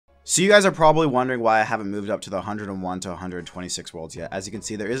So you guys are probably wondering why I haven't moved up to the 101 to 126 worlds yet. As you can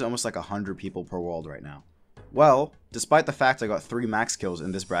see, there is almost like 100 people per world right now. Well, despite the fact I got 3 max kills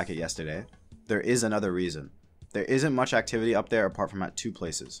in this bracket yesterday, there is another reason. There isn't much activity up there apart from at 2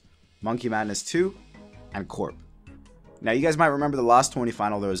 places. Monkey Madness 2 and Corp. Now you guys might remember the last 20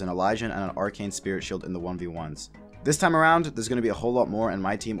 final there was an Elysian and an Arcane Spirit Shield in the 1v1s. This time around, there's going to be a whole lot more and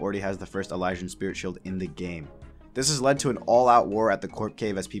my team already has the first Elysian Spirit Shield in the game. This has led to an all-out war at the Corp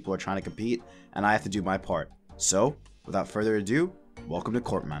Cave as people are trying to compete, and I have to do my part. So, without further ado, welcome to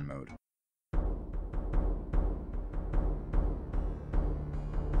Corpman mode.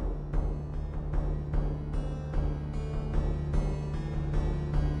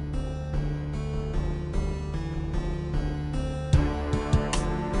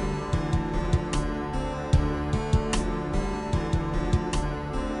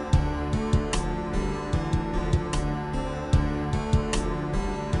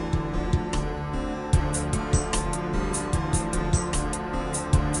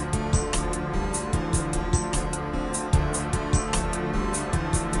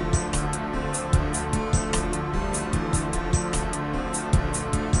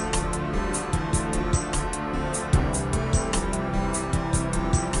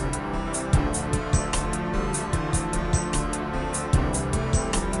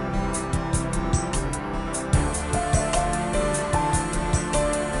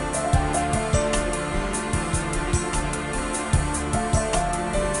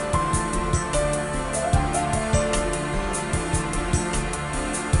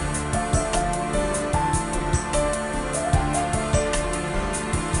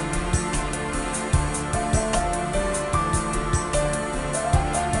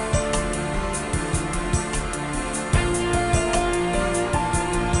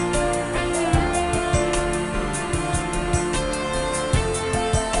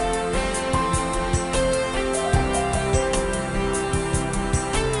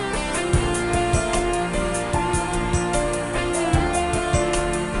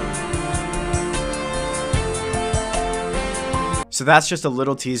 So that's just a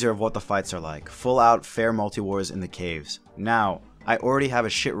little teaser of what the fights are like. Full out fair multi-wars in the caves. Now, I already have a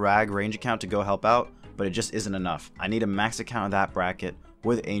shit rag range account to go help out, but it just isn't enough. I need a max account of that bracket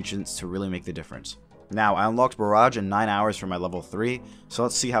with ancients to really make the difference. Now, I unlocked Barrage in 9 hours for my level 3, so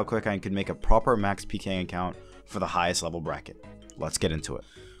let's see how quick I could make a proper max Pking account for the highest level bracket. Let's get into it.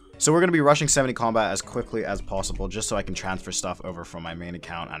 So we're going to be rushing 70 combat as quickly as possible just so I can transfer stuff over from my main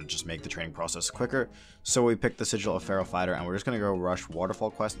account and just make the training process quicker. So we picked the Sigil of Feral Fighter and we're just going to go rush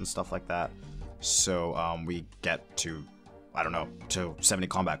Waterfall Quest and stuff like that. So we get to, I don't know, to 70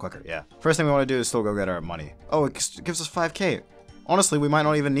 combat quicker, yeah. First thing we want to do is still go get our money. Oh, it gives us 5k. Honestly, we might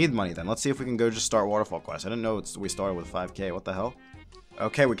not even need money then. Let's see if we can go just start Waterfall Quest. I didn't know we started with 5k, what the hell?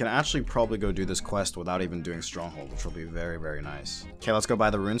 Okay, we can actually probably go do this quest without even doing Stronghold, which will be very, very nice. Okay, let's go buy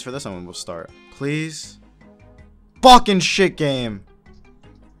the runes for this and we'll start. Please. Fucking shit game!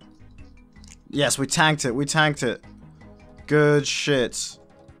 Yes, we tanked it, we tanked it. Good shit.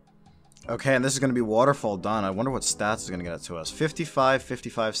 Okay, and this is going to be Waterfall done. I wonder what stats is going to get it to us. 55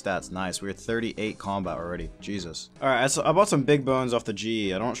 stats. Nice. We're 38 combat already. Jesus. Alright, so I bought some big bones off the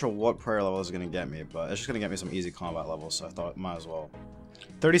GE. I'm not sure what prayer level is going to get me, but it's just going to get me some easy combat levels, so I thought might as well.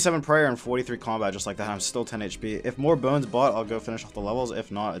 37 prayer and 43 combat, just like that. I'm still 10 HP. If more bones bought, I'll go finish off the levels.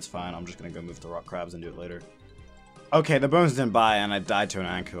 If not, it's fine. I'm just going to go move to rock crabs and do it later. Okay, the bones didn't buy, and I died to an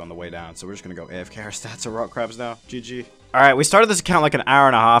Anku on the way down, so we're just going to go AFK our stats of rock crabs now. GG. Alright, we started this account like an hour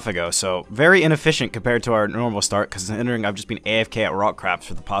and a half ago, so very inefficient compared to our normal start, considering I've just been AFK at rock crabs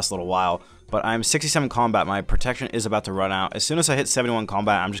for the past little while. But I'm 67 combat, my protection is about to run out. As soon as I hit 71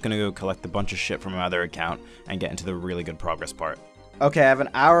 combat, I'm just going to go collect a bunch of shit from my other account and get into the really good progress part. Okay, I have an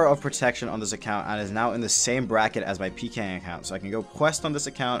hour of protection on this account and is now in the same bracket as my Pking account, so I can go quest on this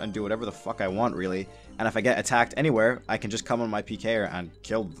account and do whatever the fuck I want, really. And if I get attacked anywhere, I can just come on my PKer and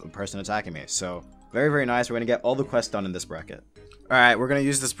kill the person attacking me. So, very, very nice. We're going to get all the quests done in this bracket. Alright, we're going to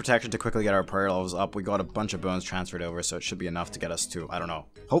use this protection to quickly get our prayer levels up. We got a bunch of bones transferred over, so it should be enough to get us to, I don't know,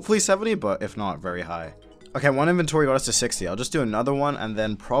 hopefully 70, but if not, very high. Okay, one inventory got us to 60. I'll just do another one, and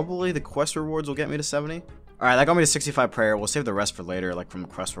then probably the quest rewards will get me to 70. Alright, that got me to 65 prayer. We'll save the rest for later, like from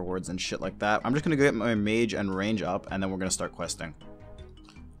quest rewards and shit like that. I'm just going to get my mage and range up, and then we're going to start questing.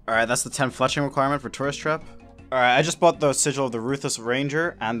 Alright, that's the 10 fletching requirement for Tourist Trap. Alright, I just bought the Sigil of the Ruthless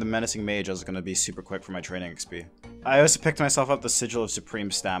Ranger and the Menacing Mage. I was going to be super quick for my training XP. I also picked myself up the Sigil of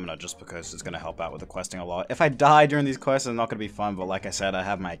Supreme Stamina just because it's going to help out with the questing a lot. If I die during these quests, it's not going to be fun, but like I said, I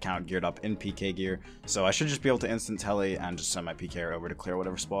have my account geared up in PK gear, so I should just be able to instant tele and just send my PKer over to clear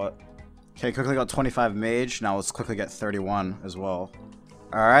whatever spot. Okay, quickly got 25 Mage. Now let's quickly get 31 as well.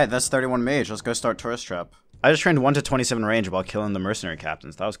 Alright, that's 31 mage. Let's go start Tourist Trap. I just trained 1 to 27 range while killing the mercenary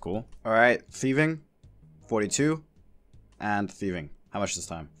captains. That was cool. Alright, thieving. 42. And thieving. How much this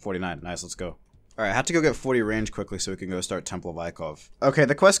time? 49. Nice, let's go. Alright, I had to go get 40 range quickly so we can go start Temple of Ikov. Okay,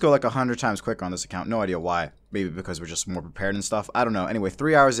 the quests go like 100 times quicker on this account. No idea why. Maybe because we're just more prepared and stuff. I don't know. Anyway,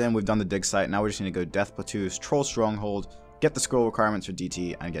 3 hours in, we've done the dig site. Now we just need to go Death Plateaus, Troll Stronghold, get the scroll requirements for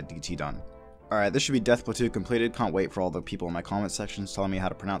DT, and get DT done. Alright, this should be Death Plateau completed. Can't wait for all the people in my comment sections telling me how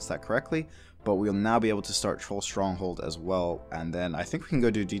to pronounce that correctly. But we'll now be able to start Troll Stronghold as well. And then I think we can go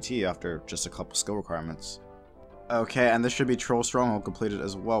do DT after just a couple skill requirements. Okay, and this should be Troll Stronghold completed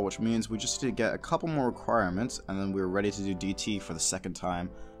as well, which means we just need to get a couple more requirements, and then we're ready to do DT for the second time.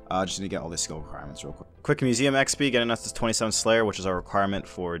 Just need to get all these skill requirements real quick. Quick Museum XP, getting us this 27 Slayer, which is our requirement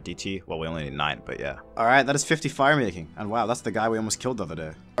for DT. Well, we only need 9, but yeah. Alright, that is 50 fire making, and wow, that's the guy we almost killed the other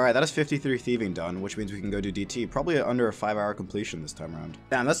day. Alright, that is 53 thieving done, which means we can go do DT, probably under a 5-hour completion this time around.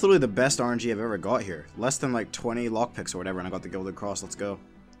 Damn, that's literally the best RNG I've ever got here. Less than like 20 lockpicks or whatever, and I got the Gilded Cross, let's go.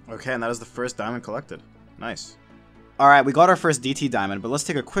 Okay, and that is the first diamond collected. Nice. Alright, we got our first DT diamond, but let's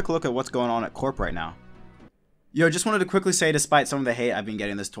take a quick look at what's going on at Corp right now. Yo, just wanted to quickly say, despite some of the hate I've been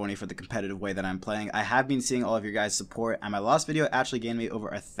getting this tourney for the competitive way that I'm playing, I have been seeing all of your guys' support, and my last video actually gained me over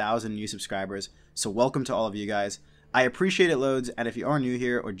 1,000 new subscribers, so welcome to all of you guys. I appreciate it loads, and if you are new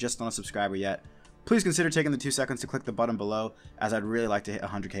here or just not a subscriber yet, please consider taking the 2 seconds to click the button below, as I'd really like to hit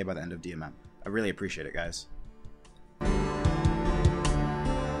 100k by the end of DMM. I really appreciate it, guys.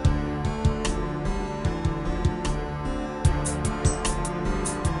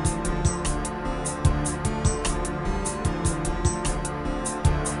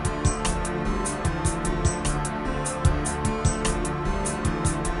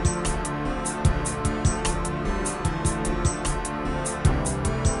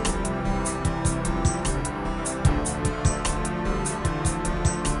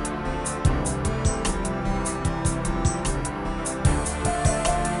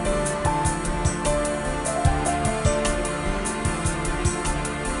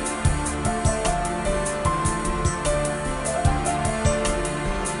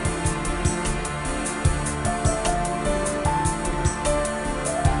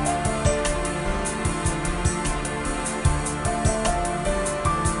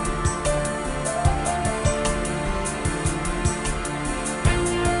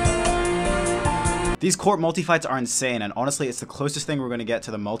 These Corp multi-fights are insane, and honestly, it's the closest thing we're going to get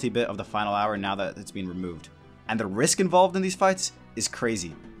to the multi-bit of the final hour now that it's been removed. And the risk involved in these fights is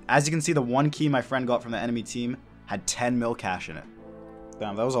crazy. As you can see, the one key my friend got from the enemy team had 10 mil cash in it.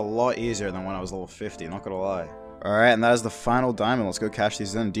 Damn, that was a lot easier than when I was level 50, not gonna lie. Alright, and that is the final diamond. Let's go cash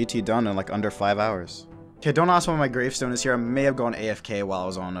these in. DT done in like under 5 hours. Okay, don't ask why my gravestone is here. I may have gone AFK while I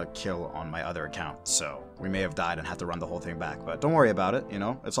was on a kill on my other account, so we may have died and had to run the whole thing back. But don't worry about it, you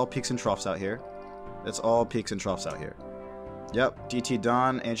know? It's all peaks and troughs out here. It's all peaks and troughs out here. Yep, DT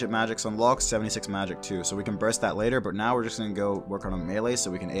done, Ancient Magic's unlocked, 76 Magic too, so we can burst that later, but now we're just gonna go work on a melee so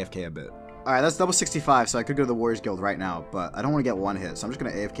we can AFK a bit. Alright, that's double 65, so I could go to the Warriors Guild right now, but I don't want to get one hit, so I'm just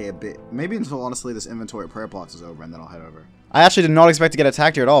gonna AFK a bit, maybe until honestly this inventory at prayer plots is over, and then I'll head over. I actually did not expect to get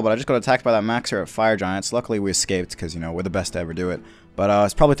attacked here at all, but I just got attacked by that Maxer at Fire Giants. Luckily we escaped, because, you know, we're the best to ever do it. But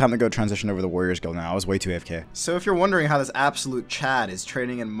it's probably time to go transition over to the Warriors Guild now. I was way too AFK. So if you're wondering how this absolute Chad is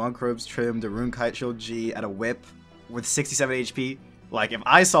training in Monk Robes trimmed, a Rune Kite Shield G at a whip with 67 HP, like if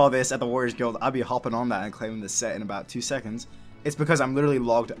I saw this at the Warriors Guild, I'd be hopping on that and claiming this set in about 2 seconds. It's because I'm literally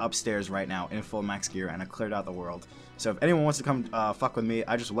logged upstairs right now in full max gear and I cleared out the world. So if anyone wants to come fuck with me,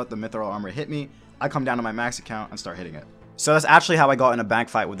 I just let the Mithril Armor hit me, I come down to my max account and start hitting it. So that's actually how I got in a bank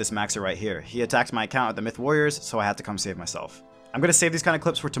fight with this Maxer right here. He attacked my account at the Myth Warriors, so I had to come save myself. I'm going to save these kind of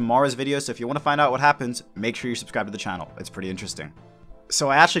clips for tomorrow's video, so if you want to find out what happens, make sure you subscribe to the channel. It's pretty interesting. So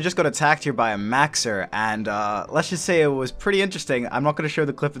I actually just got attacked here by a Maxer, and let's just say it was pretty interesting. I'm not going to show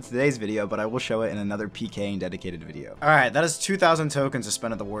the clip in today's video, but I will show it in another PKing dedicated video. Alright, that is 2,000 tokens to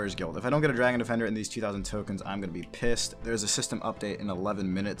spend at the Warriors Guild. If I don't get a Dragon Defender in these 2,000 tokens, I'm going to be pissed. There's a system update in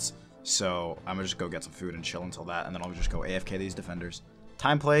 11 minutes, so I'm going to just go get some food and chill until that, and then I'll just go AFK these defenders.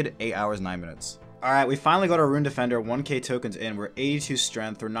 Time played, 8 hours, 9 minutes. Alright, we finally got our Rune Defender, 1k tokens in, we're 82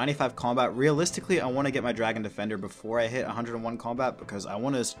 strength, we're 95 combat. Realistically, I want to get my Dragon Defender before I hit 101 combat because I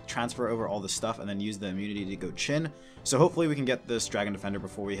want to transfer over all the stuff and then use the immunity to go chin. So hopefully we can get this Dragon Defender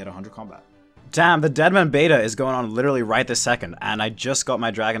before we hit 100 combat. Damn, the Deadman beta is going on literally right this second, and I just got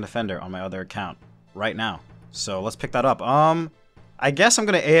my Dragon Defender on my other account right now. So let's pick that up. I guess I'm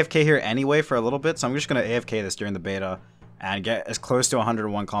going to AFK here anyway for a little bit, so I'm just going to AFK this during the beta and get as close to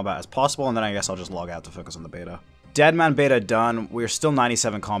 101 combat as possible, and then I guess I'll just log out to focus on the beta. Deadman beta done. We're still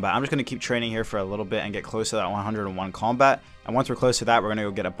 97 combat. I'm just going to keep training here for a little bit and get close to that 101 combat. And once we're close to that, we're going to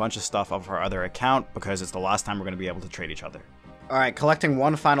go get a bunch of stuff off our other account because it's the last time we're going to be able to trade each other. Alright, collecting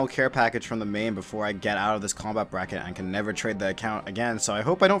one final care package from the main before I get out of this combat bracket and can never trade the account again, so I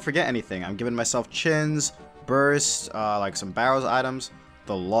hope I don't forget anything. I'm giving myself chins, bursts, like some barrels items,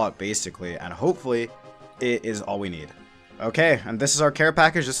 the lot basically, and hopefully it is all we need. Okay, and this is our care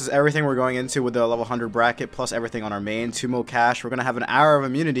package. This is everything we're going into with the level 100 bracket, plus everything on our main. 2 mil cash. We're going to have an hour of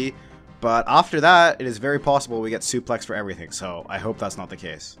immunity, but after that, it is very possible we get suplex for everything, so I hope that's not the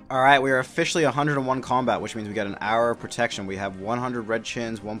case. Alright, we are officially 101 combat, which means we get an hour of protection. We have 100 red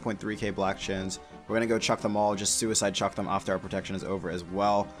chins, 1.3k black chins. We're going to go chuck them all, just suicide chuck them after our protection is over as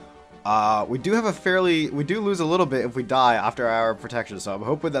well. We do lose a little bit if we die after our protection, so I'm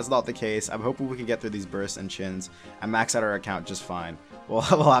hoping that's not the case. I'm hoping we can get through these bursts and chins and max out our account just fine. We'll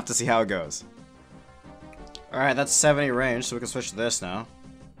have to see how it goes. Alright, that's 70 range, so we can switch to this now.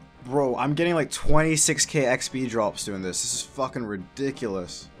 Bro, I'm getting like 26k XP drops doing this. This is fucking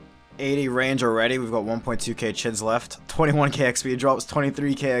ridiculous. 80 range already. We've got 1.2k chins left. 21k XP drops,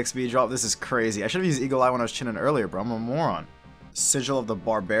 23k XP drop. This is crazy. I should have used Eagle Eye when I was chinning earlier, bro. I'm a moron. Sigil of the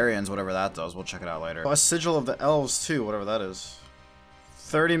Barbarians, whatever that does. We'll check it out later. Oh, a Sigil of the Elves too, whatever that is.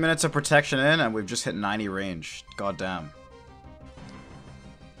 30 minutes of protection in, and we've just hit 90 range. God damn.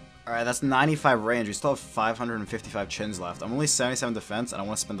 Alright, that's 95 range. We still have 555 chins left. I'm only 77 defense, and I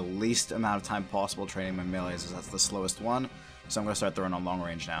want to spend the least amount of time possible training my melees, as that's the slowest one. So I'm going to start throwing on long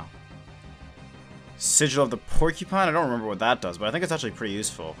range now. Sigil of the Porcupine? I don't remember what that does, but I think it's actually pretty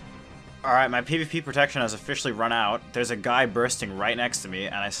useful. Alright, my PvP protection has officially run out. There's a guy bursting right next to me,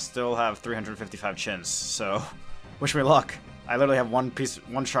 and I still have 355 chins, so wish me luck. I literally have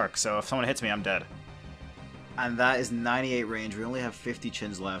one shark, so if someone hits me, I'm dead. And that is 98 range. We only have 50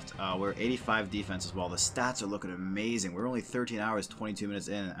 chins left. We're 85 defense as well. The stats are looking amazing. We're only 13 hours, 22 minutes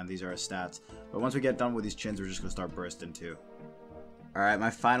in, and these are our stats. But once we get done with these chins, we're just going to start bursting too. Alright, my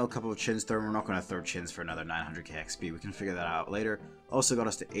final couple of chins thrown. We're not going to throw chins for another 900k XP. We can figure that out later. Also got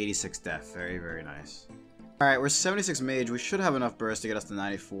us to 86 death. Very, very nice. Alright, we're 76 mage. We should have enough burst to get us to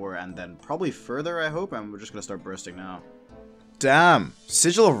 94, and then probably further, I hope. And we're just going to start bursting now. Damn!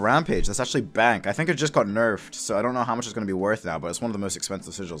 Sigil of Rampage. That's actually bank. I think it just got nerfed, so I don't know how much it's going to be worth now, but it's one of the most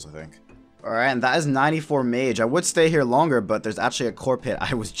expensive sigils, I think. Alright, and that is 94 mage. I would stay here longer, but there's actually a core pit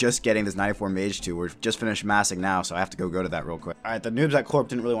I was just getting this 94 mage to. We're just finished massing now, so I have to go to that real quick. Alright, the noobs at Corp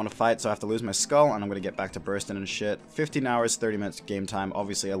didn't really want to fight, so I have to lose my skull, and I'm going to get back to bursting and shit. 15 hours, 30 minutes game time.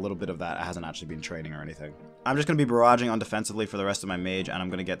 Obviously, a little bit of that hasn't actually been training or anything. I'm just going to be barraging on defensively for the rest of my mage, and I'm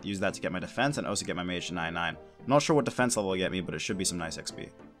going to use that to get my defense and also get my mage to 99. I'm not sure what defense level will get me, but it should be some nice XP.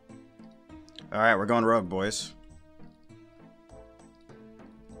 Alright, we're going rogue, boys.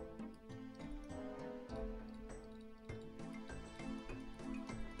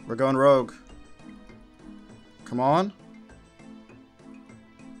 We're going rogue. Come on.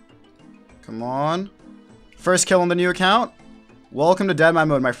 Come on. First kill on the new account. Welcome to Deadman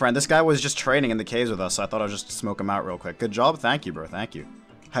mode, my friend. This guy was just training in the caves with us, so I thought I'd just smoke him out real quick. Good job. Thank you, bro. Thank you.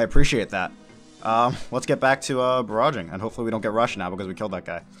 I appreciate that. Let's get back to barraging, and hopefully we don't get rushed now because we killed that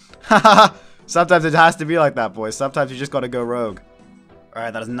guy. Haha. Sometimes it has to be like that, boys. Sometimes you just gotta go rogue.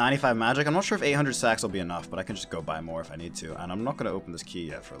 Alright, that is 95 magic. I'm not sure if 800 sacks will be enough, but I can just go buy more if I need to. And I'm not going to open this key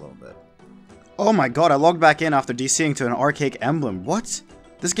yet for a little bit. Oh my god, I logged back in after DCing to an archaic emblem. What?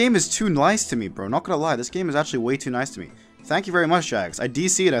 This game is too nice to me, bro. Not going to lie, this game is actually way too nice to me. Thank you very much, Jax. I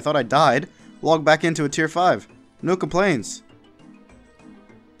DC'd, I thought I died. Logged back into a tier 5. No complaints.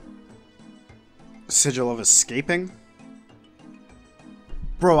 Sigil of escaping?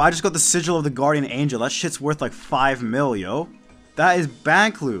 Bro, I just got the Sigil of the Guardian Angel. That shit's worth like 5 mil, yo. That is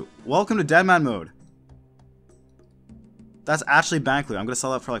bank loot. Welcome to Deadman mode. That's actually bank loot. I'm going to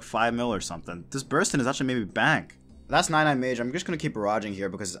sell that for like 5 mil or something. This bursting is actually maybe bank. That's 99 mage. I'm just going to keep barraging here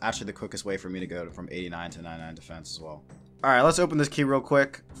because it's actually the quickest way for me to go from 89 to 99 defense as well. Alright, let's open this key real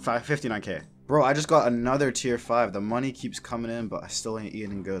quick. 59k. Bro, I just got another tier 5. The money keeps coming in, but I still ain't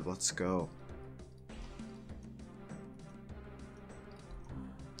eating good. Let's go.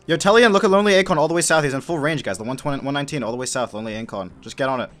 Yo, Tellian, look at Lonely Acon all the way south. He's in full range, guys. The 119 all the way south. Lonely Acon. Just get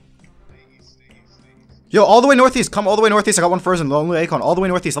on it. Yo, all the way northeast. Come all the way northeast. I got one frozen. Lonely Acon. All the way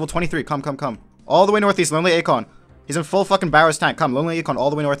northeast. Level 23. Come, come, come. All the way northeast. Lonely Acon. He's in full fucking Barrows tank. Come, Lonely Acon.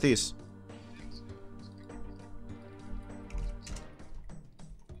 All the way northeast.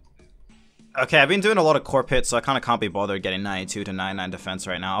 Okay, I've been doing a lot of core pits, so I kind of can't be bothered getting 92 to 99 defense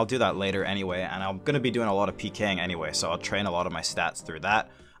right now. I'll do that later anyway, and I'm going to be doing a lot of Pking anyway, so I'll train a lot of my stats through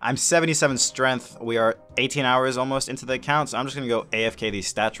that. I'm 77 strength. We are 18 hours almost into the account, so I'm just going to go AFK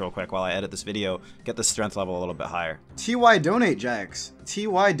these stats real quick while I edit this video, get the strength level a little bit higher. TY donate, Jax.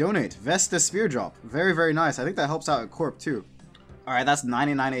 TY donate. Vesta spear drop. Very, very nice. I think that helps out at Corp too. Alright, that's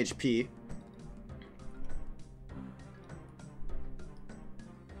 99 HP.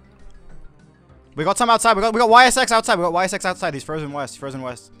 We got some outside. We got YSX outside. We got YSX outside. He's frozen west. Frozen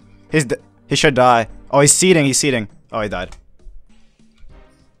west. He should die. Oh, he's seeding. He's seeding. Oh, he died.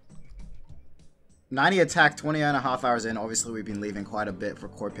 90 attack, 20.5 hours in. Obviously, we've been leaving quite a bit for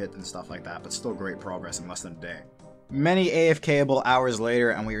core pit and stuff like that, but still great progress in less than a day. Many AFKable hours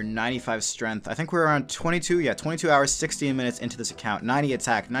later, and we are 95 strength. I think we're around 22 hours, 16 minutes into this account. 90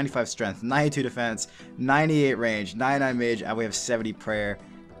 attack, 95 strength, 92 defense, 98 range, 99 mage, and we have 70 prayer.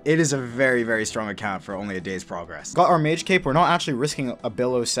 It is a very, very strong account for only a day's progress. Got our mage cape. We're not actually risking a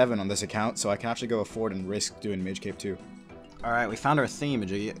below 7 on this account, so I can actually go forward and risk doing mage cape too. Alright, we found our theme.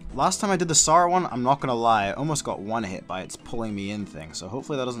 Last time I did the Sara one, I'm not gonna lie, I almost got one hit by its pulling me in thing, so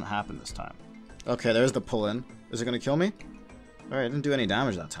hopefully that doesn't happen this time. Okay, there's the pull in. Is it gonna kill me? Alright, it didn't do any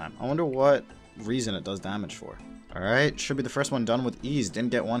damage that time. I wonder what reason it does damage for. Alright, should be the first one done with ease. Didn't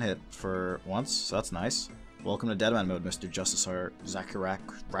get one hit for once, so that's nice. Welcome to Deadman mode, Mr. Justice or Zakarak.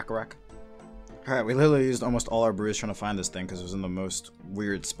 Alright, we literally used almost all our brews trying to find this thing because it was in the most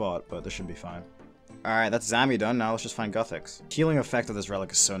weird spot, but this should be fine. Alright, that's Zami done. Now let's just find Guthix. Healing effect of this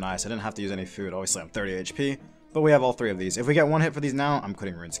relic is so nice. I didn't have to use any food. Obviously, I'm 30 HP, but we have all 3 of these. If we get one hit for these now, I'm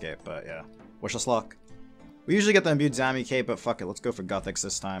quitting RuneScape, but yeah. Wish us luck. We usually get the imbued Zami cape, but fuck it. Let's go for Guthix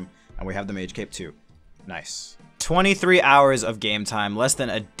this time, and we have the mage cape too. Nice. 23 hours of game time, less than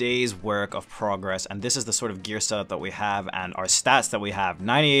a day's work of progress, and this is the sort of gear setup that we have and our stats that we have.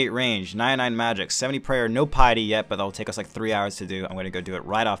 98 range, 99 magic, 70 prayer, no piety yet, but that'll take us like 3 hours to do. I'm going to go do it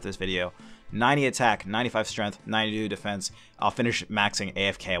right off this video. 90 attack, 95 strength, 92 defense. I'll finish maxing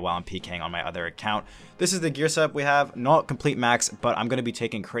AFK while I'm Pking on my other account. This is the gear setup we have. Not complete max, but I'm going to be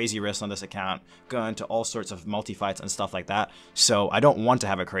taking crazy risks on this account, going to all sorts of multi-fights and stuff like that, so I don't want to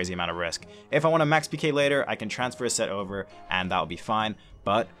have a crazy amount of risk. If I want to max PK later, I can transfer a set over, and that'll be fine,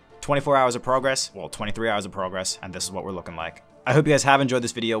 but 24 hours of progress, well, 23 hours of progress, and this is what we're looking like. I hope you guys have enjoyed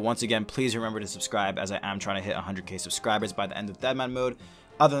this video. Once again, please remember to subscribe, as I am trying to hit 100k subscribers by the end of Deadman mode.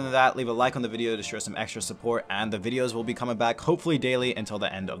 Other than that, leave a like on the video to show some extra support, and the videos will be coming back hopefully daily until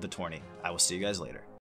the end of the tourney. I will see you guys later.